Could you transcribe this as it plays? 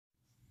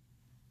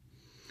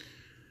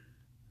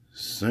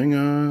Sing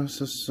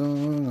us a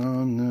song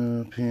on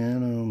the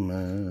piano,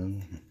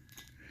 man.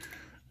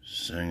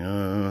 Sing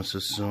us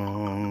a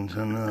song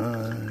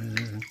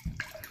tonight.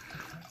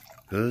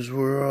 'Cause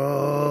we're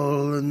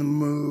all in the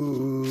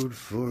mood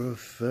for a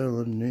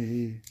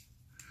felony.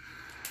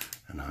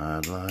 And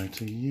I'd like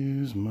to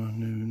use my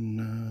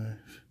new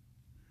knife.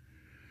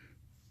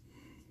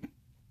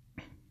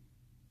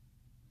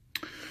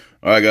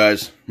 Alright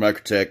guys,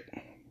 Microtech.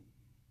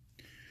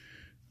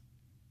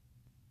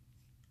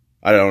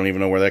 I don't even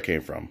know where that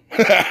came from.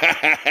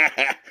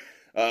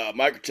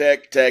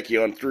 Microtech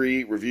Tachyon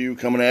 3 review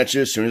coming at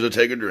you as soon as I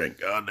take a drink.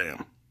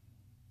 Goddamn.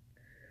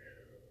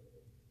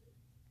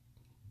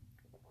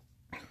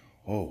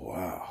 Oh,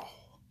 wow.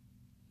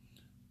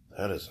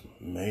 That is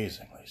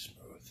amazingly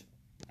smooth.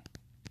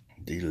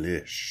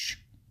 Delish.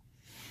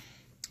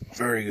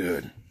 Very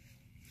good.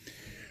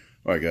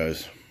 Alright,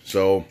 guys.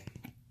 So,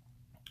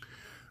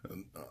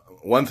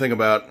 one thing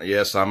about,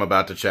 yes, I'm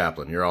about to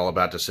chaplain. You're all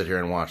about to sit here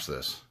and watch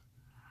this.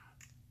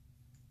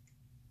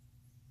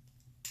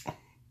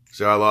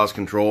 See how I lost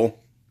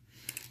control?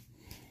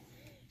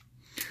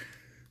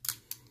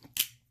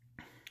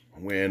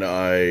 When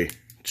I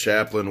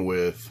chaplain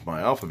with my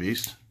Alpha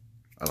Beast,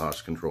 I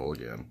lost control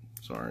again.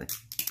 Sorry.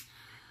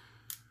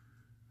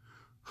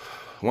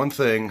 One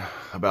thing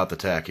about the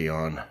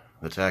Tachyon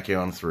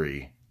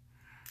 3,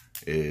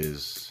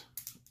 is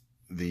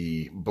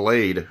the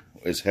blade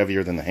is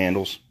heavier than the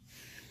handles.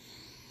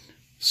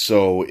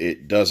 So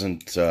it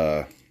doesn't,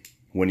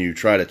 when you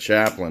try to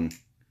chaplain,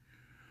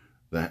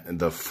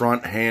 the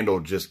front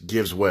handle just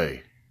gives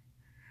way.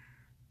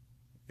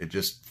 It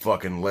just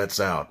fucking lets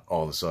out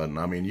all of a sudden.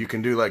 I mean, you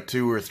can do like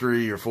 2 or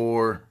 3 or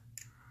 4,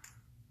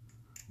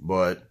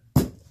 but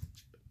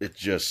it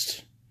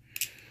just...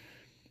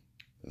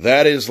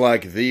 That is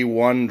like the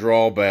one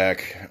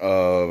drawback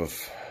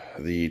of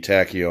the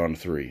Tachyon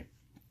 3.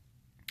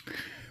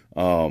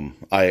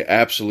 I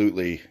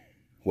absolutely...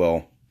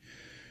 Well,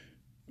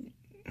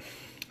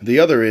 the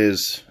other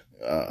is,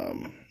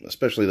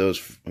 especially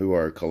those who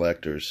are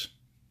collectors...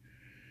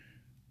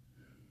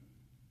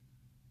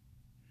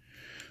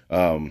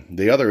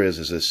 the other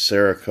is this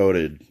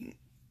Cerakoted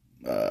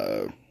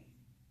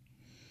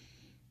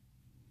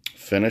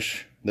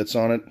finish that's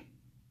on it.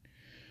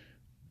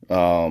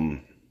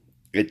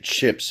 It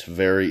chips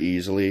very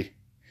easily,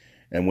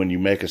 and when you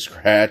make a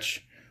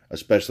scratch,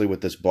 especially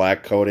with this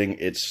black coating,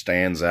 it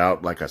stands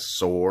out like a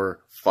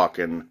sore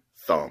fucking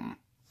thumb.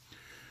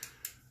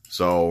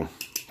 So,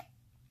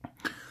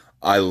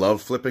 I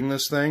love flipping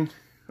this thing.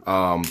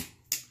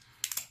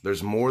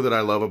 There's more that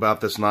I love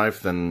about this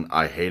knife than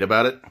I hate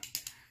about it.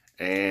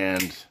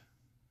 And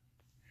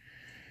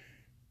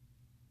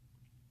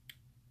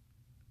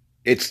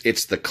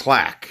it's the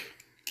clack.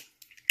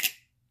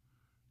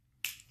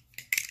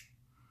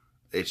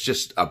 It's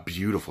just a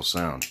beautiful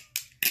sound.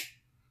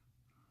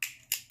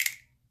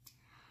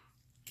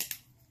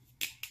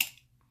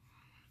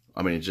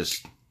 I mean, it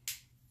just...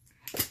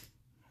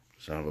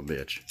 Son of a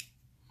bitch.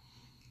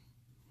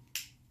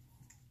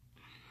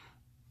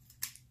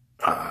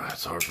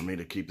 It's hard for me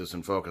to keep this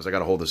in focus. I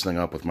gotta hold this thing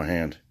up with my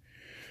hand.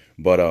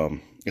 But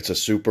it's a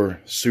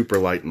super, super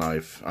light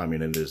knife. I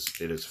mean, it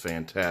is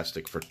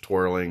fantastic for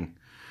twirling.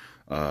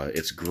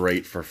 It's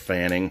great for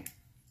fanning.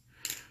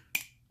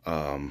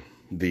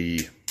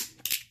 The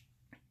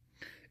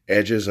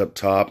edges up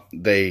top,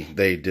 they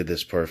did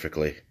this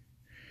perfectly.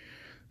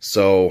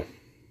 So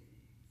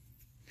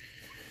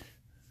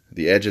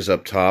the edges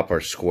up top are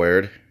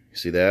squared. You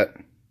see that?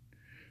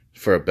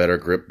 For a better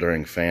grip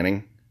during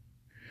fanning.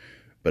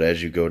 But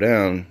as you go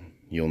down,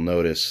 you'll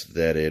notice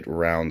that it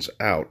rounds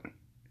out.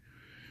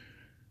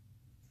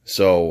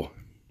 So,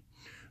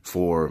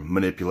 for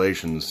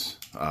manipulations,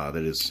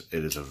 it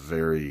is a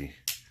very,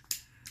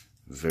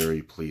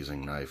 very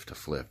pleasing knife to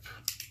flip.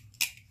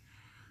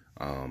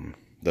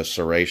 The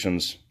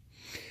serrations,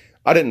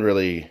 I didn't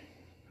really,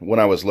 when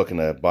I was looking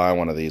to buy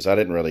one of these, I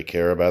didn't really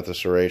care about the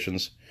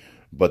serrations,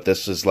 but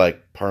this is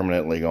like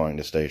permanently going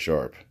to stay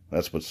sharp.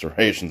 That's what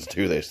serrations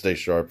do, they stay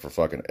sharp for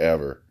fucking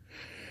ever.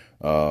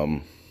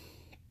 And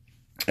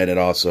it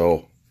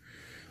also...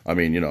 I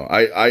mean, you know,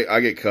 I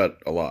get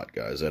cut a lot,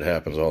 guys. That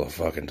happens all the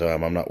fucking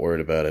time. I'm not worried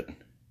about it.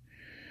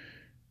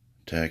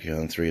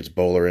 Tachyon 3, it's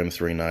Bowler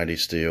M390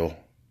 steel,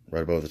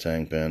 right above the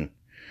tank pin.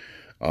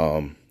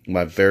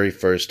 My very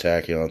first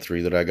Tachyon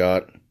 3 that I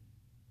got.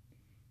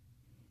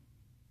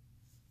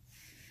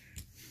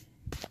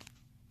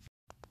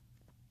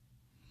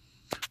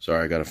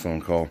 Sorry, I got a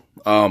phone call.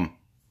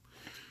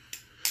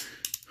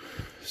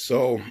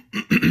 So...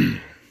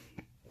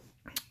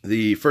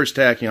 The first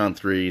Tachyon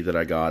 3 that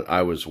I got,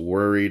 I was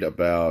worried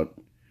about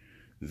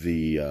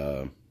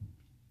the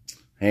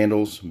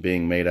handles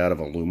being made out of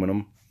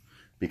aluminum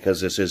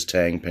because this is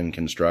tang pin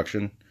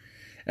construction,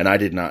 and I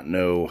did not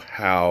know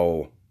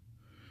how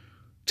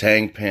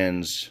tang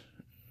pins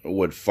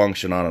would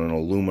function on an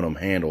aluminum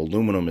handle.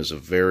 Aluminum is a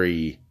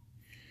very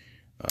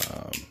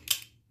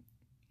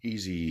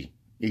easy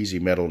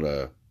metal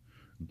to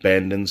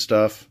bend and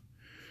stuff.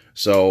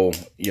 So,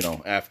 you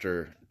know,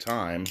 after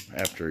time,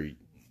 after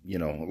you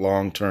know,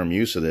 long-term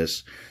use of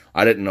this,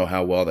 I didn't know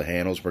how well the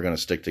handles were going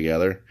to stick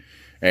together.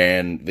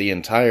 And the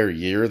entire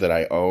year that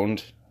I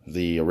owned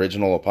the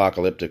original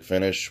Apocalyptic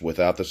finish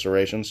without the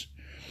serrations,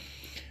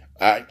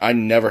 I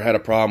never had a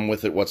problem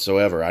with it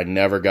whatsoever. I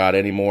never got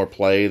any more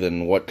play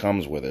than what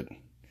comes with it.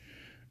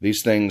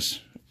 These things,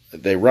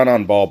 they run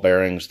on ball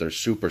bearings. They're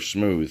super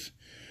smooth,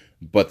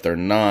 but they're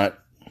not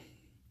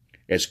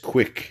as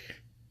quick.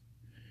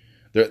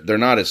 They're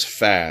not as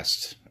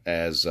fast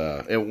as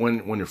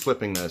when you're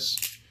flipping this.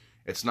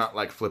 It's not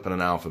like flipping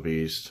an Alpha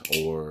Beast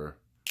or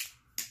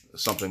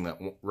something that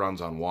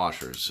runs on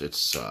washers.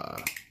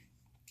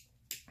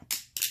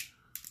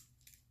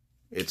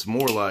 It's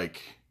more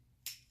like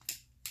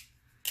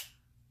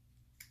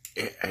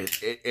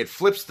it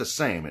flips the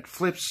same. It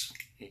flips,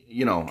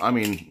 you know, I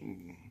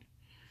mean,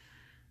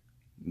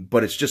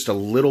 but it's just a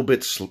little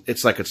bit,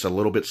 it's like it's a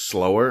little bit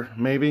slower,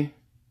 maybe.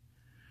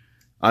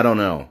 I don't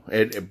know.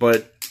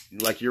 But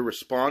like your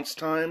response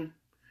time,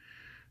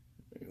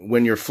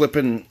 when you're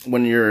doing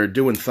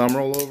thumb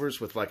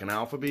rollovers with like an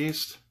Alpha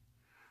Beast,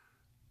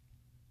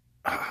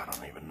 I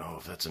don't even know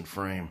if that's in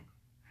frame.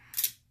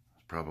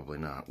 Probably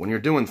not. When you're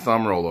doing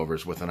thumb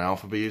rollovers with an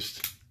Alpha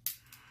Beast,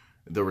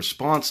 the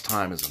response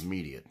time is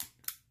immediate.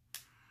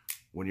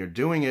 When you're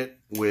doing it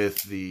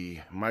with the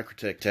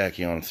Microtech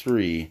Tachyon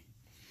 3,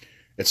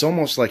 it's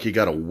almost like you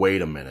gotta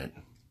wait a minute.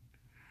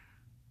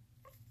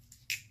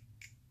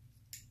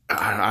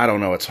 I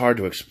don't know, it's hard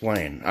to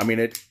explain. I mean,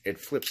 it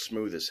flips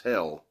smooth as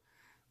hell,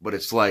 but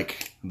it's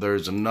like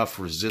there's enough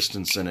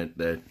resistance in it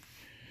that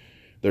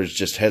there's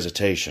just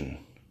hesitation,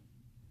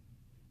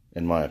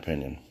 in my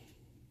opinion.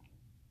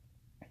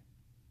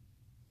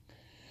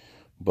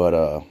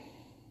 But,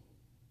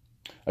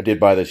 I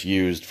did buy this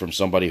used from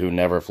somebody who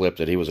never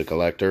flipped it. He was a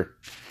collector.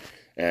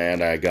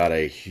 And I got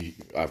a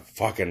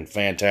fucking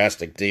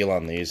fantastic deal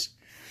on these.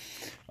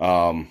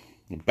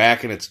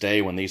 Back in its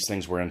day when these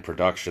things were in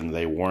production,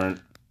 they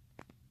weren't...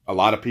 A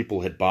lot of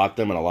people had bought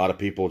them, and a lot of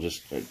people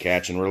just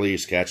catch and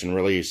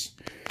release.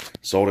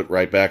 Sold it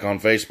right back on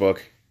Facebook.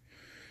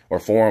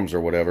 Or forums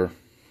or whatever.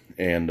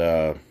 And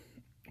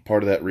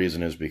part of that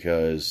reason is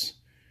because...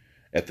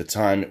 At the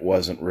time, it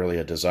wasn't really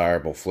a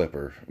desirable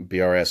flipper.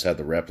 BRS had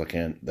the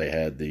Replicant. They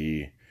had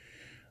the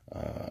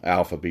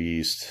Alpha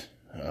Beast.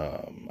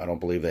 I don't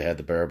believe they had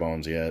the Bare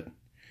Bones yet.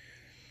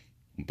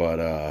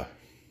 But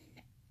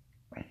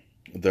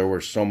there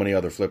were so many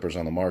other flippers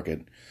on the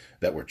market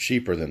that were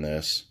cheaper than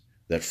this,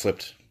 that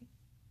flipped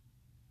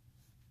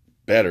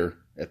better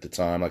at the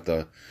time. Like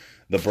the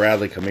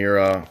Bradley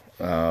Chimera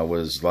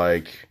was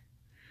like,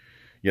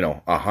 you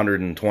know,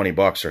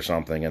 $120 or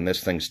something, and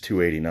this thing's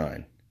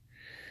 $289.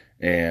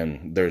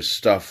 And there's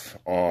stuff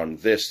on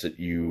this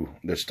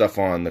there's stuff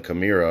on the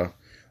Chimera,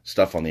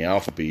 stuff on the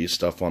Alpha Beast,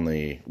 stuff on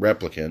the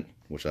Replicant,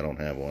 which I don't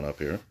have one up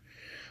here,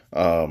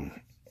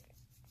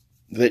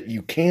 that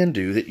you can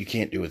do that you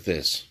can't do with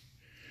this,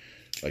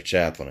 like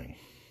chaplaining.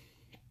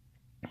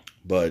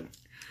 But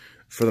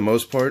for the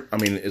most part, I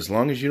mean, as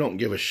long as you don't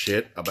give a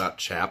shit about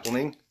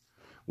chaplaining,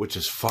 which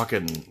is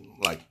fucking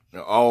like,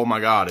 oh my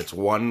god, it's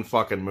one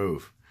fucking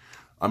move.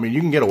 I mean, you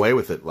can get away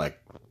with it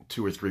like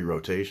 2 or 3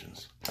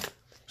 rotations.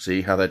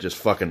 See how that just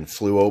fucking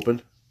flew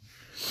open?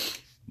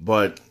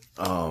 But,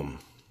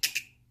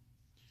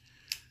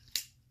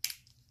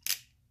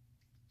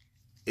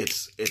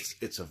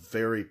 it's a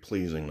very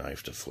pleasing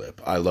knife to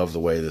flip. I love the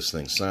way this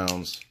thing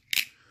sounds.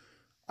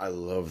 I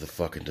love the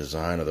fucking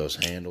design of those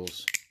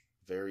handles.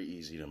 Very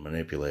easy to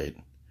manipulate.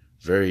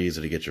 Very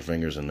easy to get your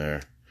fingers in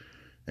there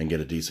and get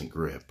a decent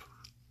grip.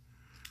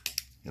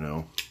 You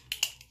know?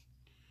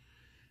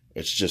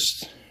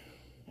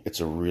 It's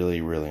a really,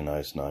 really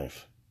nice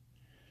knife.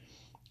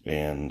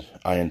 And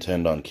I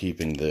intend on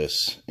keeping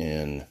this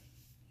in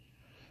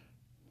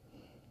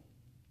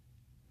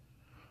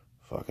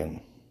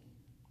fucking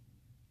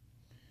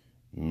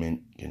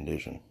mint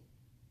condition.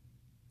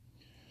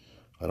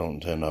 I don't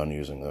intend on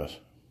using this.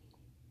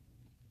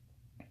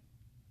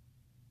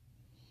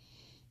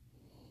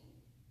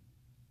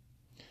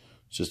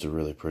 It's just a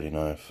really pretty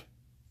knife.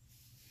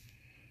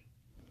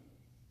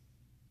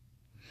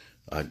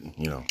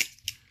 You know,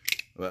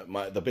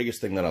 the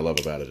biggest thing that I love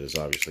about it is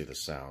obviously the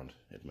sound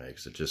it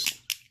makes. It's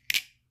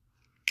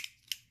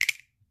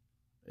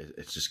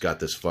just got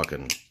this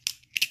fucking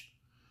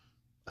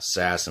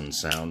assassin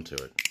sound to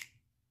it.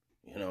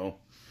 You know,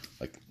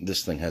 like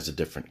this thing has a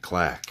different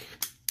clack.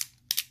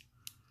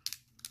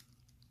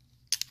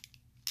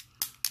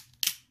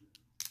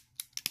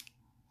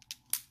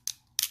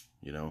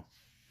 You know,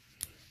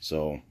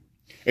 so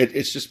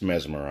it's just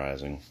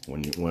mesmerizing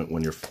when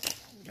you're,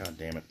 god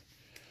damn it,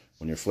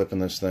 when you're flipping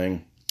this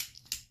thing.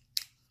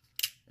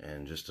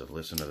 And just to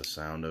listen to the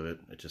sound of it,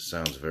 it just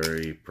sounds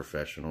very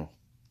professional.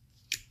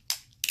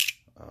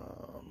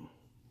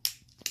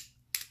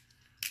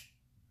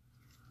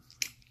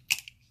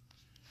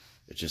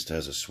 It just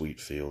has a sweet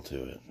feel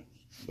to it.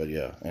 But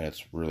yeah, and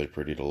it's really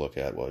pretty to look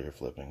at while you're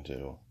flipping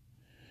too.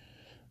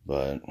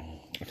 But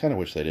I kind of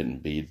wish they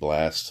didn't bead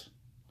blast.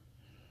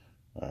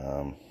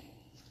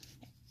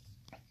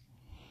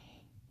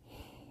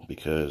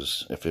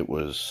 because if it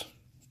was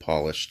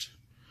polished,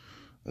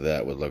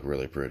 that would look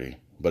really pretty.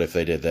 But if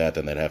they did that,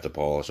 then they'd have to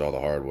polish all the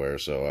hardware,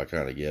 so I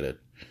kind of get it.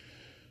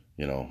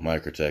 You know,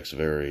 Microtech's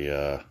very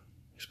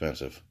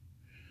expensive.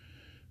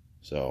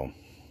 So,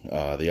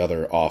 the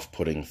other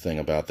off-putting thing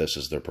about this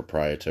is their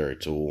proprietary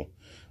tool,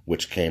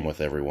 which came with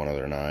every one of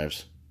their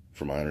knives,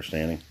 from my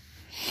understanding.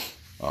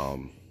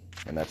 And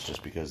that's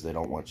just because they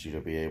don't want you to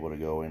be able to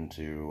go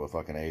into a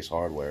fucking Ace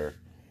Hardware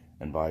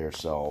and buy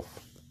yourself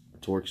a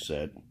torque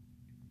set,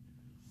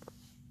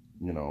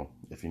 you know,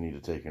 if you need to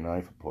take your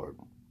knife apart.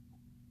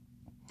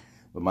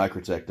 But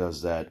Microtech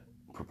does that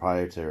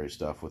proprietary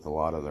stuff with a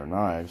lot of their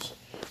knives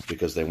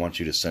because they want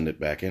you to send it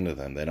back into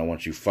them. They don't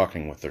want you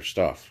fucking with their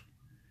stuff.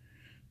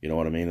 You know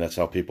what I mean? That's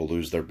how people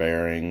lose their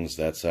bearings.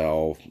 That's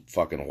how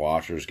fucking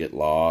washers get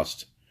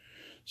lost.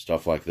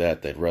 Stuff like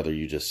that. They'd rather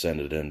you just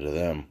send it into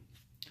them.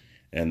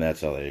 And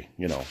that's how they,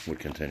 you know, would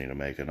continue to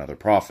make another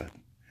profit.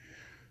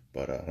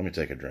 But let me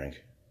take a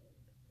drink.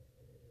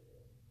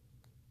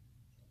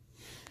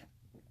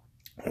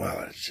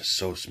 Wow, it's just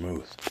so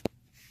smooth.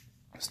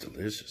 It's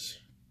delicious.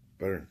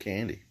 Better than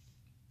candy.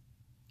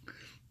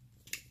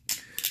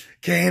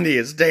 Candy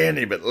is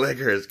dandy, but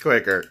liquor is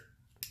quicker.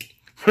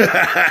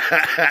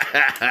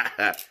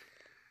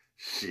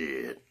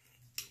 Shit.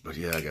 But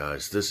yeah,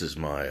 guys, this is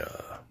my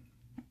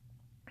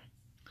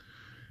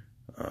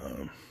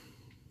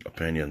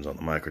opinions on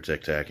the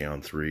Microtech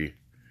Tachyon 3.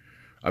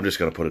 I'm just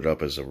going to put it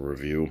up as a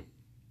review,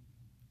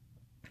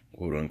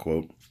 quote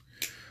unquote.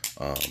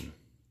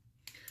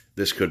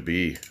 This could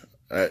be,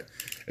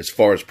 as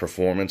far as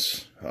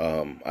performance,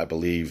 I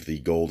believe the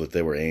goal that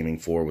they were aiming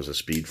for was a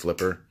speed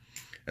flipper.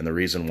 And the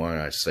reason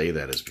why I say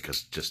that is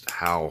because just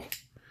how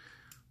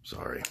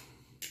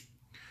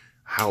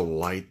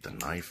light the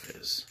knife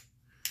is.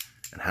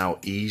 And how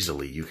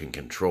easily you can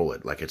control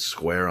it. Like, it's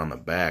square on the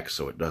back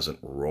so it doesn't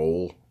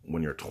roll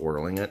when you're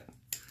twirling it.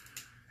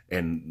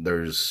 And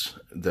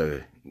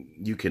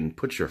you can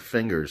put your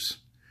fingers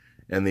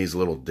in these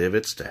little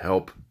divots to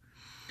help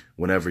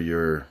whenever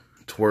you're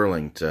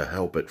twirling, to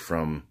help it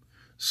from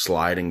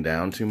sliding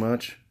down too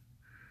much.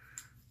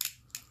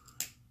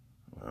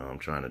 I'm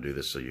trying to do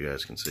this so you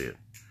guys can see it.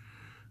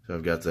 So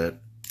I've got that,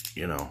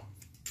 you know,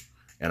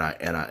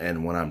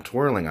 and when I'm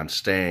twirling, I'm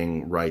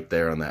staying right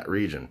there in that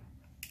region.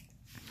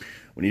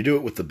 When you do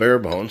it with the bare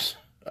bones,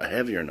 a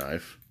heavier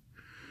knife,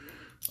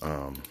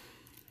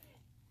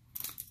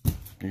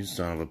 you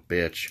son of a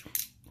bitch.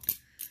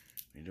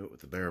 When you do it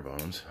with the bare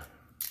bones,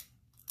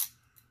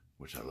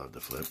 which I love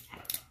to flip,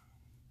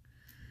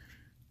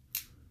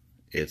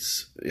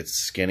 it's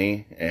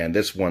skinny, and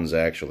this one's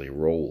actually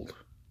rolled.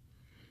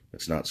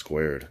 It's not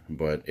squared,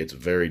 but it's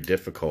very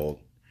difficult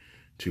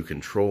to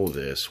control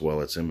this while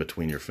it's in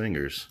between your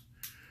fingers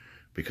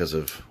because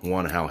of,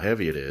 one, how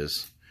heavy it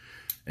is,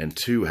 and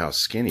two, how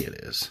skinny it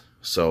is.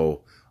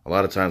 So a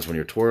lot of times when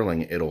you're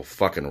twirling, it'll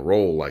fucking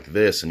roll like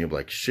this, and you'll be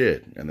like,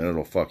 shit, and then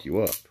it'll fuck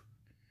you up.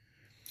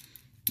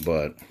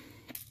 But,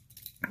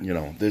 you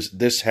know,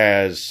 this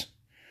has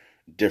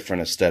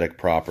different aesthetic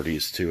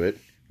properties to it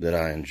that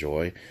I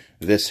enjoy.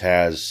 This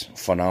has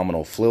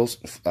phenomenal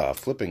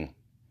flipping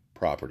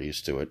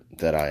properties to it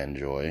that I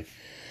enjoy.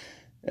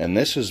 And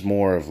this is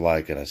more of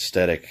like an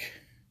aesthetic,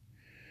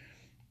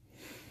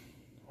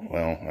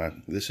 well,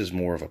 this is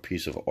more of a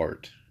piece of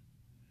art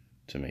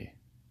to me.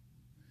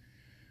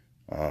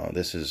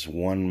 This is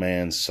one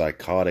man's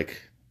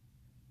psychotic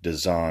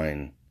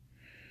design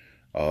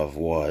of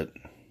what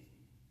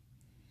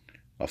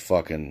a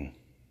fucking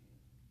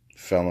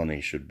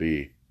felony should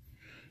be.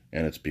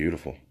 And it's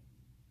beautiful.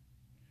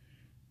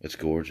 It's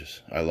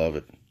gorgeous. I love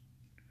it.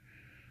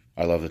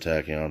 I love the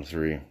Tachyon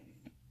 3.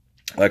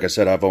 Like I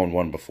said, I've owned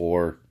one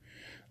before.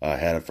 I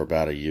had it for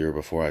about a year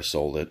before I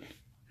sold it.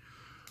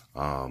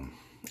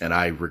 And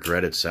I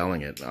regretted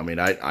selling it. I mean,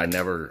 I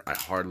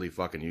hardly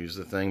fucking used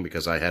the thing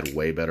because I had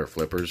way better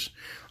flippers.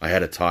 I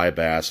had a Thai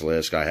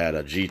Basilisk. I had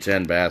a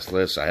G10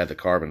 Basilisk. I had the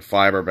carbon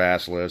fiber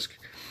Basilisk.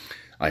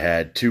 I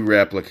had two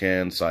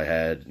replicants. I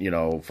had, you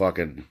know,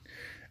 fucking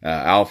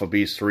Alpha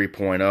Beast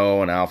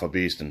 3.0 and Alpha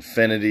Beast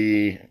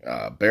Infinity.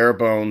 Bare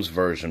Bones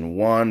version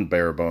 1,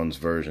 Bare Bones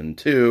version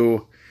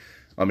 2.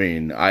 I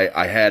mean,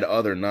 I had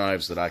other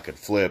knives that I could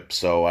flip,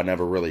 so I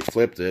never really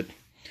flipped it.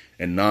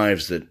 And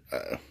knives that,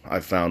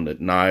 I found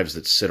that knives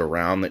that sit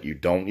around that you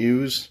don't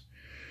use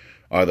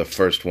are the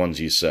first ones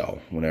you sell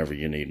whenever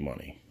you need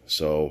money.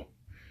 So,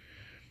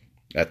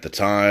 at the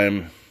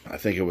time, I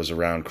think it was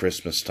around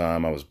Christmas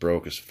time, I was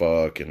broke as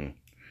fuck, and,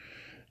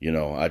 you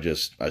know, I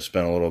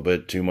spent a little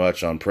bit too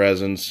much on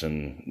presents,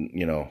 and,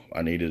 you know,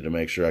 I needed to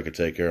make sure I could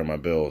take care of my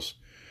bills.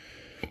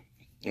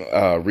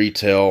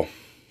 Retail,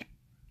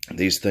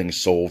 these things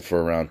sold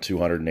for around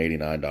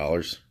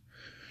 $289.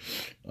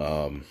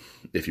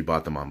 If you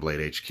bought them on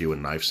Blade HQ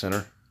and Knife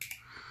Center.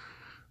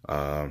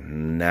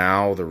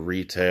 Now the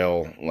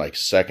retail, like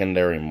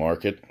secondary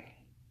market,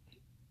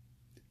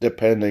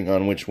 depending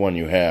on which one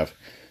you have,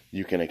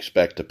 you can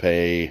expect to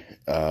pay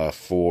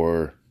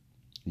for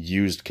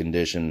used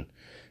condition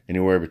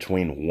anywhere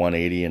between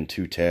 $180 and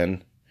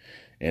 $210,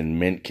 and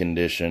mint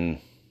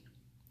condition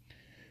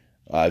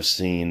I've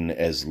seen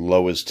as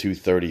low as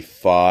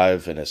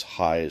 235 and as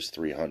high as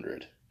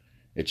 300.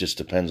 It just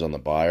depends on the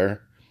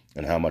buyer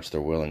and how much they're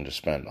willing to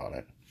spend on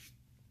it.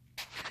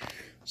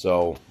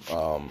 So,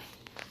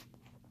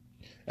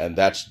 and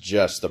that's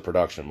just the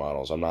production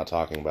models. I'm not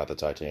talking about the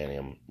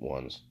titanium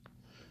ones.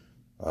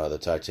 The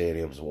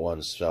titanium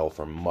ones sell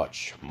for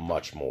much,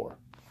 much more.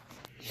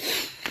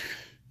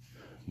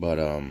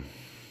 But,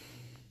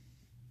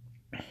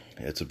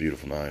 it's a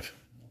beautiful knife.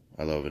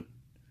 I love it.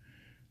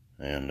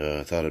 And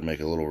I thought I'd make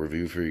a little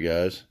review for you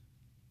guys.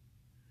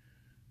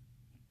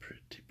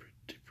 Pretty,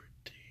 pretty,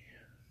 pretty.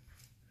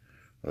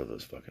 Love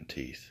those fucking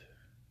teeth.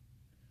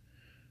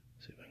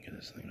 See if I can get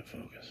this thing to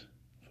focus.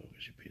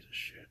 Focus, you piece of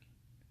shit.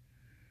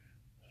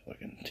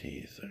 Fucking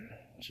teeth are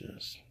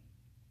just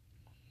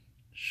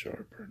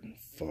sharper than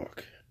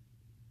fuck.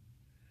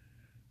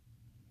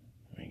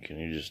 I mean, can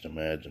you just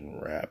imagine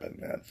wrapping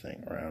that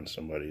thing around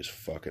somebody's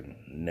fucking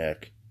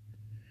neck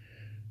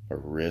or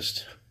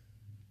wrist?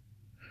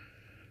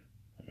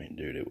 I mean,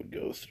 dude, it would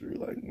go through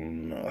like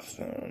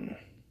nothing.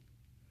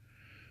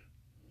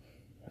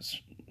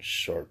 That's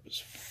sharp as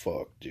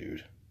fuck,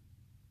 dude.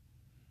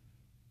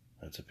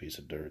 That's a piece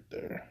of dirt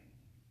there.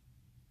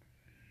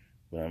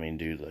 But I mean,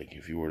 dude, like,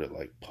 if you were to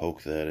like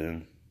poke that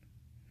in,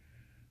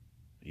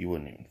 you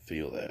wouldn't even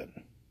feel that.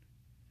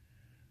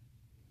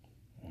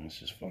 It's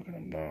just fucking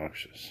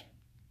obnoxious.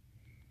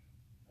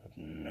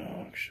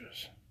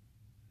 Obnoxious.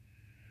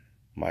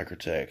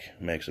 Microtech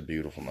makes a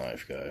beautiful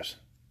knife, guys.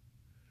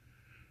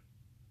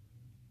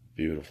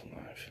 Beautiful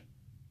knife.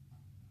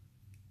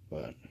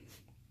 But,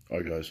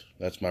 alright guys,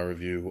 that's my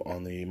review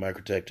on the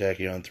Microtech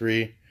Tachyon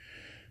 3.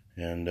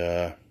 And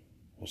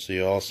we'll see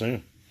you all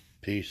soon.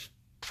 Peace.